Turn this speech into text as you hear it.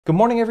Good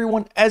morning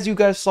everyone. As you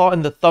guys saw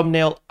in the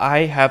thumbnail, I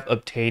have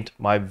obtained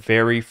my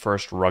very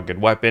first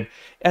rugged weapon.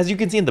 As you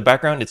can see in the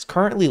background, it's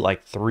currently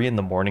like 3 in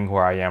the morning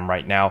where I am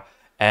right now.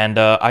 And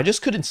I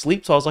just couldn't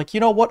sleep, so I was like, you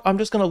know what, I'm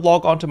just going to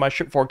log on to my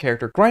Ship 4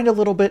 character, grind a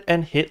little bit,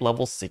 and hit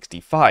level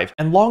 65.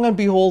 And long and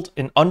behold,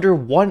 in under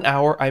 1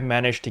 hour, I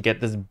managed to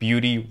get this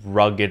beauty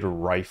rugged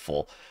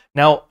rifle.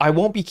 Now, I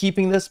won't be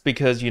keeping this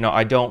because,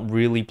 I don't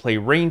really play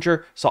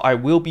Ranger, so I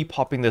will be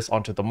popping this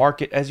onto the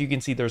market. As you can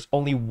see, there's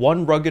only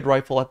one rugged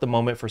rifle at the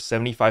moment for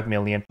 75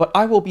 million, but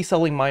I will be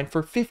selling mine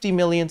for 50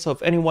 million, so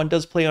if anyone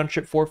does play on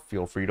Ship 4,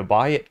 feel free to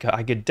buy it.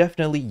 I could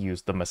definitely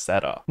use the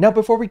Meseta. Now,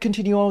 before we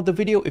continue on with the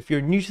video, if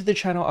you're new to the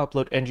channel, I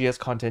upload NGS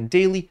content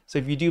daily, so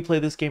if you do play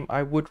this game,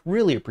 I would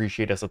really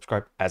appreciate a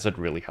subscribe as it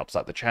really helps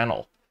out the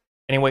channel.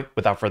 Anyway,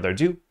 without further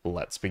ado,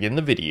 let's begin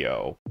the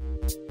video.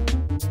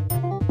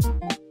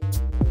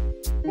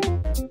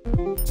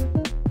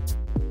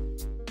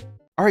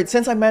 Alright,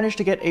 since I managed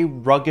to get a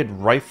rugged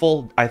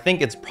rifle, I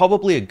think it's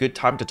probably a good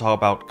time to talk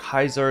about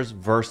Kaizaars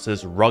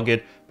versus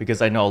rugged,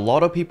 because I know a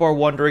lot of people are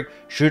wondering,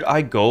 should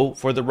I go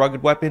for the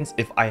rugged weapons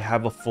if I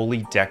have a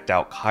fully decked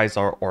out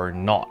Kaizaar or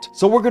not?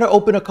 So we're going to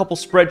open a couple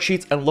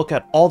spreadsheets and look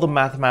at all the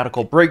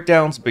mathematical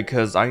breakdowns,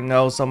 because I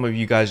know some of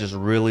you guys just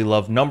really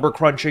love number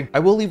crunching. I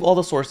will leave all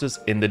the sources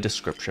in the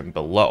description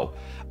below.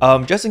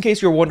 Just in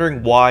case you're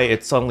wondering why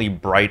it's suddenly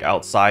bright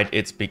outside,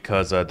 it's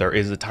because there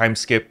is a time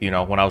skip.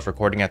 When I was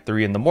recording at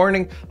 3 in the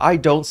morning, I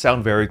don't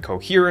sound very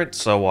coherent,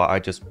 so I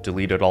just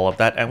deleted all of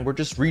that and we're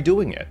just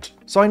redoing it.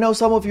 So I know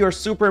some of you are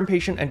super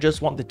impatient and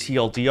just want the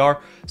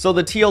TLDR. So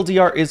the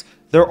TLDR is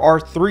there are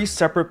 3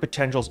 separate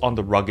potentials on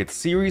the rugged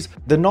series.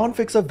 The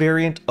non-FIXA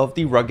variant of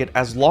the rugged,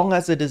 as long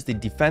as it is the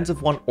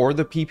defensive one or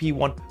the PP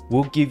one,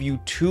 will give you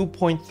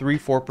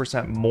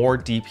 2.34% more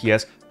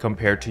DPS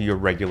compared to your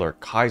regular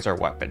Kaizaar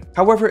weapon.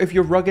 However, if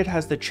your rugged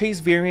has the chase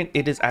variant,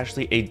 it is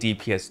actually a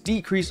DPS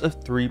decrease of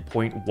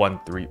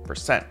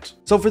 3.13%.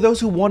 So for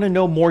those who want to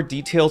know more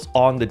details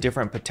on the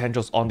different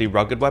potentials on the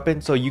rugged weapon,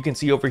 so you can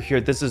see over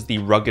here, this is the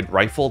rugged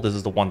rifle. This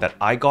is the one that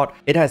I got.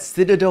 It has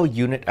Citadel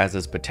unit as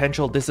its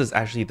potential. This is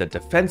actually the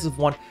defensive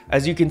one.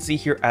 As you can see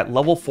here at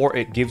level 4,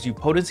 it gives you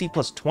potency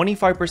plus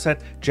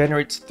 25%,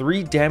 generates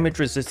 3 damage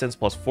resistance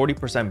plus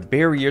 40%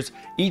 barriers.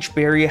 Each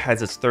barrier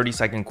has its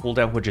 30-second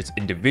cooldown, which is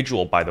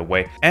individual by the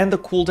way, and the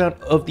cooldown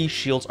of these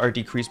shields are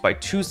decreased by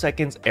 2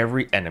 seconds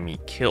every enemy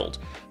killed.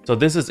 So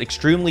this is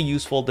extremely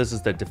useful. This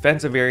is the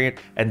defensive variant,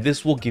 and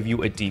this will give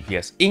you a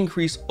DPS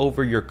increase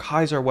over your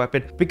Kaizaar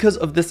weapon because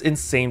of this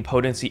insane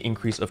potency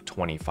increase of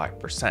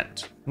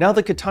 25%. Now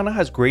the katana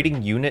has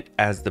grading unit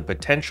as the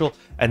potential,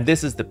 and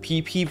this is the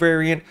PP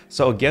variant.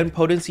 So again,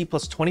 potency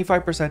plus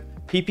 25%,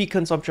 PP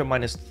consumption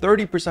minus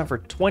 30% for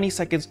 20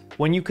 seconds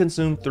when you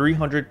consume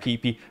 300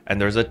 PP, and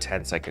there's a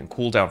 10-second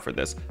cooldown for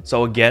this.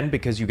 So again,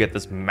 because you get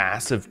this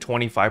massive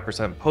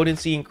 25%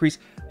 potency increase,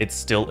 it's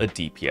still a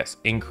DPS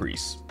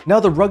increase. Now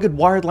the rugged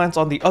wired lance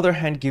on the other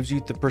hand gives you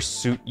the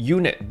pursuit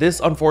unit. This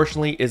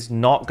unfortunately is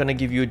not going to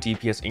give you a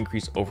DPS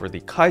increase over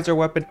the Kaizaar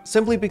weapon,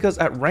 simply because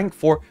at rank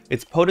 4,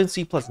 its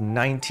potency plus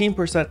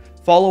 19%,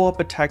 follow-up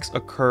attacks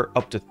occur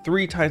up to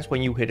 3 times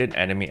when you hit an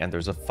enemy, and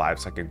there's a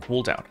 5-second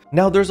cooldown.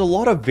 Now there's a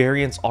lot of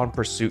variance on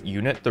pursuit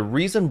unit. The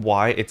reason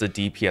why it's a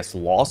DPS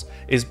loss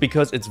is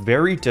because it's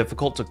very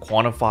difficult to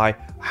quantify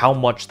how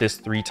much this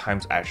 3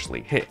 times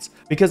actually hits,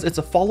 because it's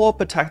a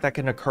follow-up attack that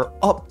can occur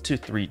up to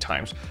 3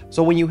 times.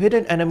 So when you hit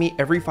an enemy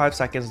every 5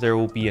 seconds, there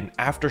will be an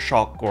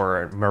aftershock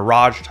or a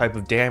mirage type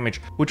of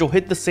damage, which will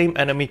hit the same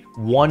enemy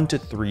 1 to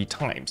 3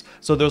 times.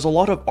 So there's a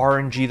lot of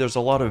RNG, there's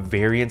a lot of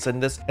variance in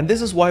this, and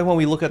this is why when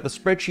we look at the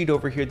spreadsheet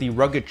over here, the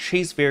rugged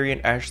chase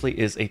variant actually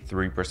is a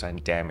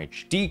 3%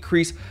 damage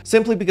decrease,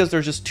 simply because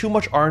there's just too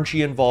much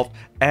RNG involved.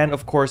 And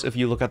of course, if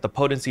you look at the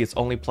potency, it's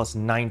only plus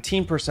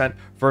 19%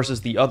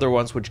 versus the other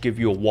ones, which give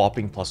you a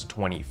whopping plus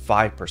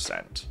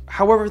 25%.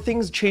 However,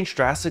 things change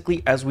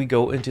drastically as we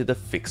go into the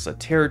FIXA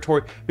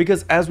territory,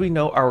 because as we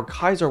know, our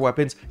Kaizaar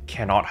weapons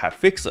cannot have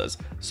FIXAs.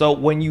 So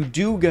when you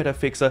do get a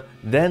FIXA,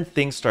 then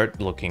things start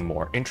looking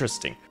more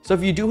interesting. So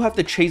if you do have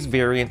the chase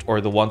variant or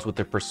the ones with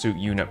the pursuit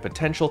unit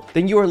potential,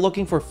 then you are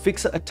looking for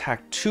FIXA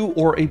attack 2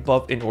 or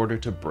above in order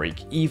to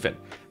break even.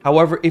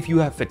 However, if you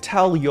have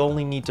Fatale, you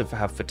only need to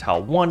have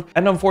Fatale 1,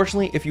 and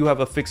unfortunately, if you have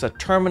a FIXA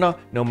Termina,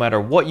 no matter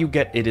what you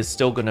get, it is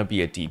still going to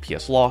be a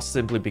DPS loss,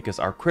 simply because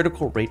our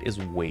critical rate is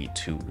way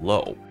too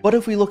low. But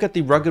if we look at the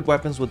rugged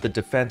weapons with the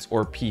defense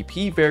or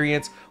PP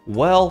variants,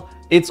 well,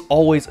 it's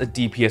always a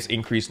DPS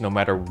increase no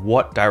matter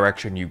what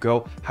direction you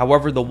go.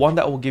 However, the one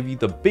that will give you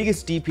the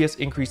biggest DPS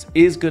increase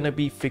is going to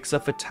be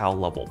FIXA Fatale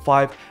level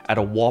 5 at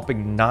a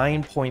whopping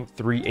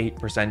 9.38%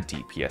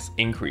 DPS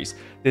increase.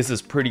 This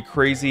is pretty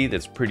crazy,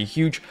 that's pretty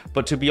huge. damage,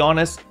 but to be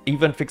honest,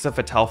 even Fixa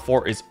Fatale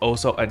 4 is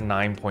also at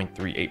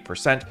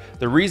 9.38%.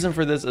 The reason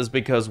for this is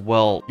because,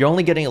 well, you're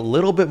only getting a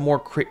little bit more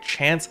crit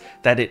chance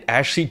that it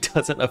actually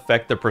doesn't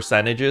affect the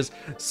percentages,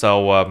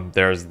 so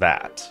there's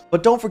that.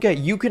 But don't forget,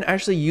 you can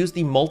actually use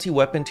the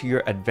multi-weapon to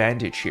your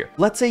advantage here.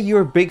 Let's say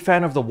you're a big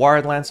fan of the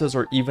wired lances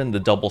or even the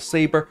double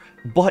saber,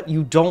 but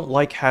you don't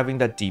like having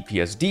that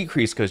DPS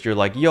decrease because you're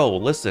like, yo,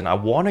 listen, I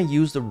want to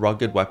use the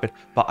rugged weapon,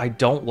 but I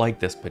don't like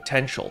this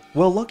potential.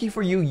 Well, lucky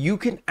for you, you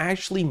can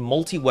actually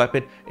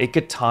multi-weapon a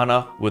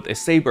katana with a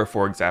saber,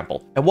 for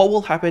example. And what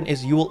will happen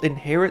is you will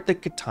inherit the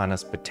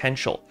katana's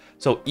potential.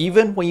 So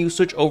even when you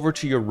switch over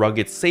to your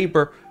rugged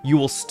saber, you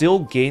will still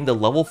gain the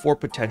level 4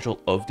 potential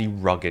of the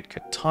rugged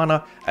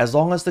katana as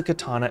long as the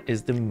katana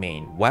is the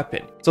main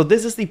weapon. So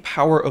this is the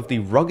power of the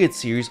rugged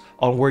series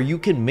on where you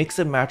can mix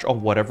and match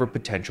on whatever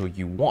potential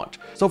you want.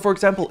 So for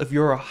example, if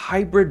you're a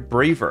hybrid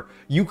braver,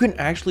 you can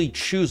actually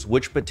choose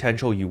which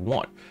potential you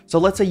want. So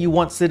let's say you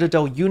want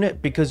Citadel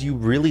unit because you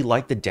really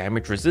like the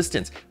damage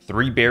resistance.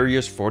 3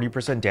 barriers,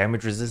 40%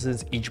 damage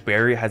resistance. Each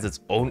barrier has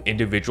its own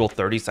individual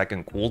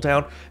 30-second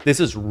cooldown.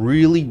 This is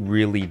really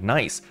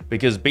nice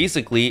because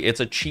basically it's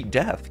a cheat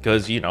death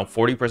because, you know,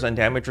 40%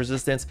 damage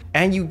resistance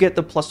and you get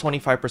the plus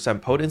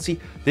 25% potency.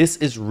 This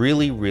is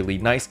really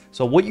nice.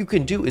 So what you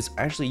can do is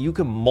actually you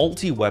can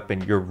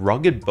multi-weapon your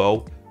rugged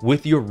bow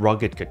with your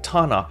rugged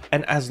katana,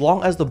 and as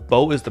long as the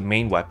bow is the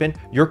main weapon,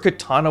 your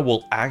katana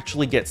will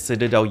actually get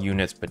Citadel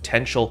units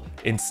potential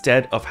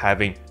instead of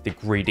having the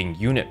grading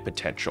unit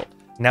potential.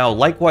 Now,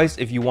 likewise,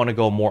 if you want to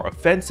go more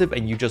offensive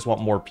and you just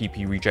want more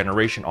PP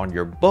regeneration on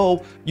your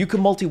bow, you can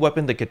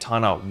multi-weapon the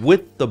katana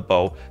with the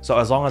bow. So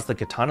as long as the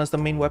katana is the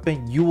main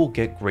weapon, you will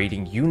get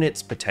grading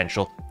units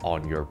potential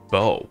on your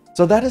bow.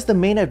 So that is the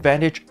main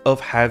advantage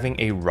of having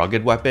a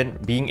rugged weapon,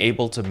 being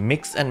able to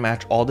mix and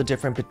match all the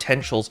different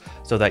potentials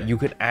so that you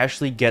can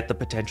actually get the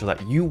potential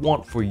that you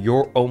want for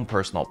your own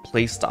personal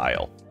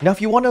playstyle. Now,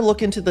 if you want to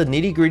look into the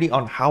nitty-gritty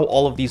on how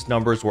all of these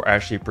numbers were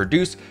actually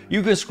produced,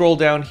 you can scroll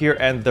down here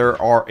and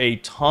there are a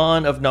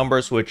ton of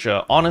numbers which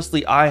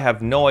honestly I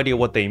have no idea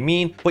what they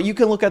mean, but you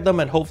can look at them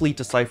and hopefully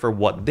decipher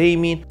what they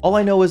mean. All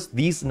I know is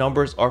these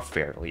numbers are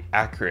fairly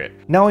accurate.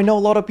 Now, I know a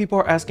lot of people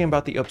are asking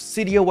about the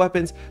Obsidia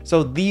weapons,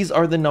 so these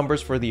are the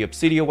numbers for the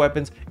Obsidia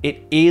weapons.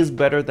 It is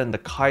better than the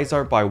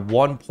Kaizaar by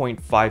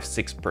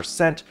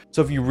 1.56%.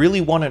 So if you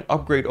really want an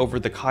upgrade over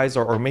the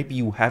Kaizaar, or maybe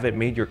you haven't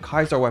made your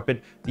Kaizaar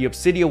weapon, the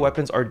Obsidia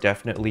weapons are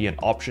definitely an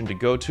option to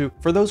go to.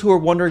 For those who are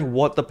wondering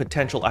what the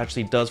potential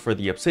actually does for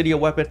the Obsidia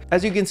weapon,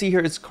 as you can see here,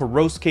 it's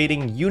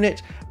coruscating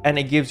unit and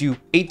it gives you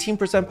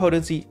 18%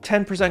 potency,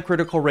 10%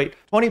 critical rate,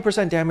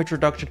 20% damage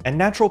reduction, and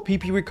natural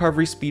PP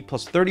recovery speed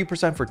plus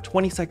 30% for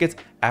 20 seconds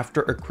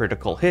after a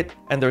critical hit,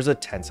 and there's a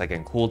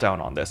 10-second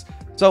cooldown on this.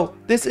 So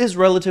this is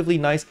relatively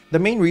nice. The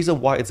main reason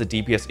why it's a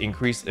DPS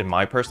increase, in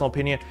my personal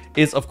opinion,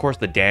 is of course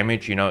the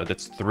damage. You know,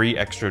 that's 3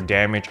 extra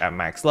damage at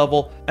max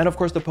level, and of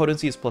course the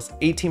potency is plus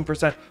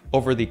 18%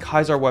 over the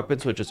Kaizaar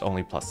weapons, which is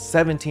only plus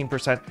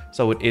 17%,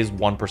 so it is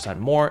 1%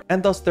 more,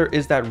 and thus there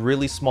is that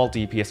really small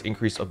DPS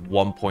increase of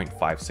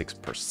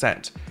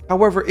 1.56%.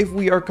 However, if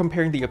we are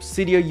comparing the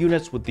Obsidia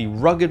units with the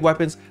rugged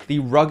weapons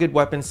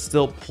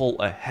still pull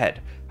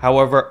ahead.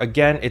 However,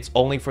 again, it's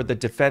only for the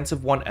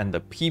defensive one and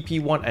the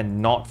PP one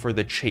and not for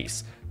the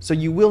chase. So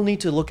you will need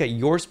to look at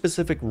your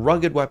specific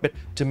rugged weapon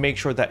to make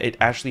sure that it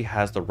actually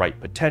has the right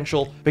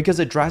potential, because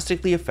it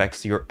drastically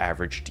affects your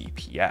average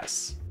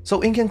DPS.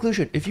 So in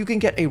conclusion, if you can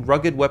get a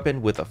rugged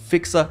weapon with a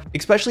FIXA,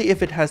 especially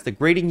if it has the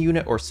grading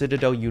unit or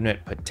Citadel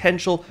unit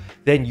potential,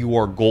 then you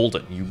are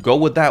golden. You go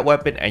with that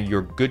weapon and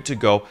you're good to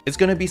go. It's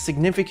going to be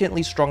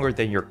significantly stronger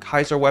than your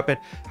Kaizaar weapon.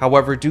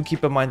 However, do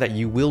keep in mind that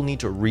you will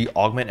need to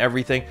re-augment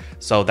everything.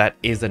 So that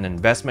is an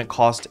investment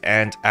cost.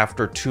 And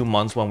after 2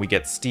 months when we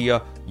get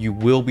Stia, you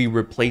will be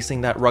replacing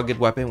that rugged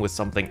weapon with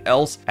something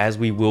else, as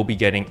we will be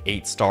getting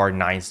 8-star,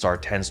 9-star,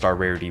 10-star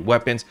rarity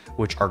weapons,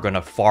 which are going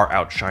to far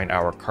outshine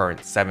our current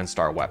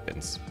 7-star weapons.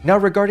 Now,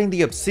 regarding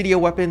the Obsidia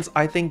weapons,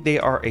 I think they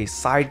are a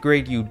side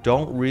grade. You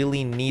don't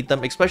really need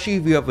them, especially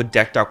if you have a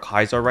decked out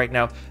Kaizaar right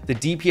now. The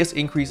DPS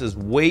increase is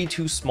way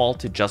too small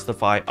to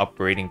justify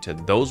upgrading to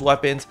those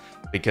weapons,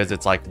 because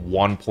it's like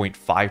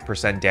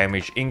 1.5%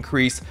 damage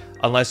increase.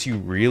 Unless you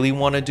really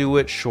want to do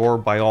it, sure,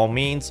 by all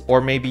means,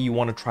 or maybe you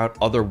want to try out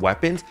other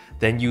weapons,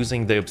 then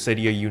using the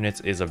Obsidia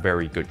units is a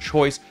very good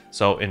choice.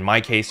 So in my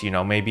case, you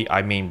know, maybe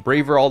I main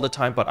Braver all the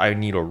time, but I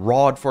need a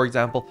rod, for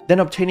example, then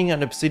obtaining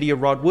an Obsidia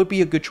rod would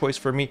be a good choice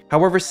for me.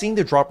 However, seeing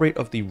the drop rate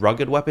of the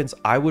rugged weapons,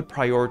 I would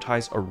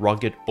prioritize a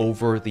rugged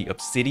over the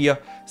Obsidia,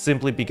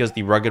 simply because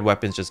the rugged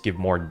weapons just give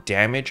more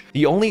damage.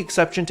 The only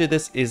exception to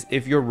this is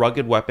if your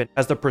rugged weapon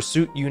has the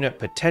pursuit unit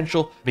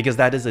potential, because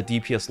that is a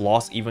DPS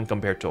loss even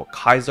compared to a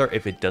Kaizaar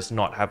if it does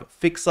not have a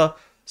FIXA.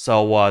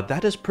 So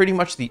that is pretty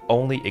much the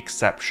only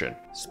exception.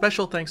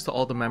 Special thanks to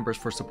all the members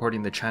for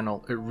supporting the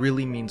channel. It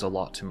really means a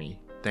lot to me.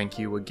 Thank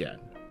you again.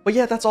 But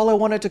yeah, that's all I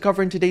wanted to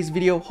cover in today's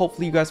video.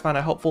 Hopefully you guys found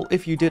it helpful.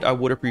 If you did, I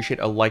would appreciate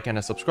a like and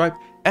a subscribe,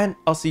 and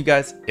I'll see you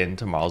guys in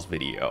tomorrow's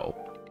video.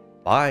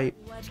 Bye.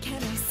 What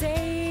can I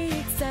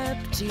say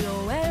except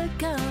you're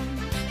welcome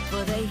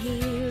for the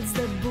here.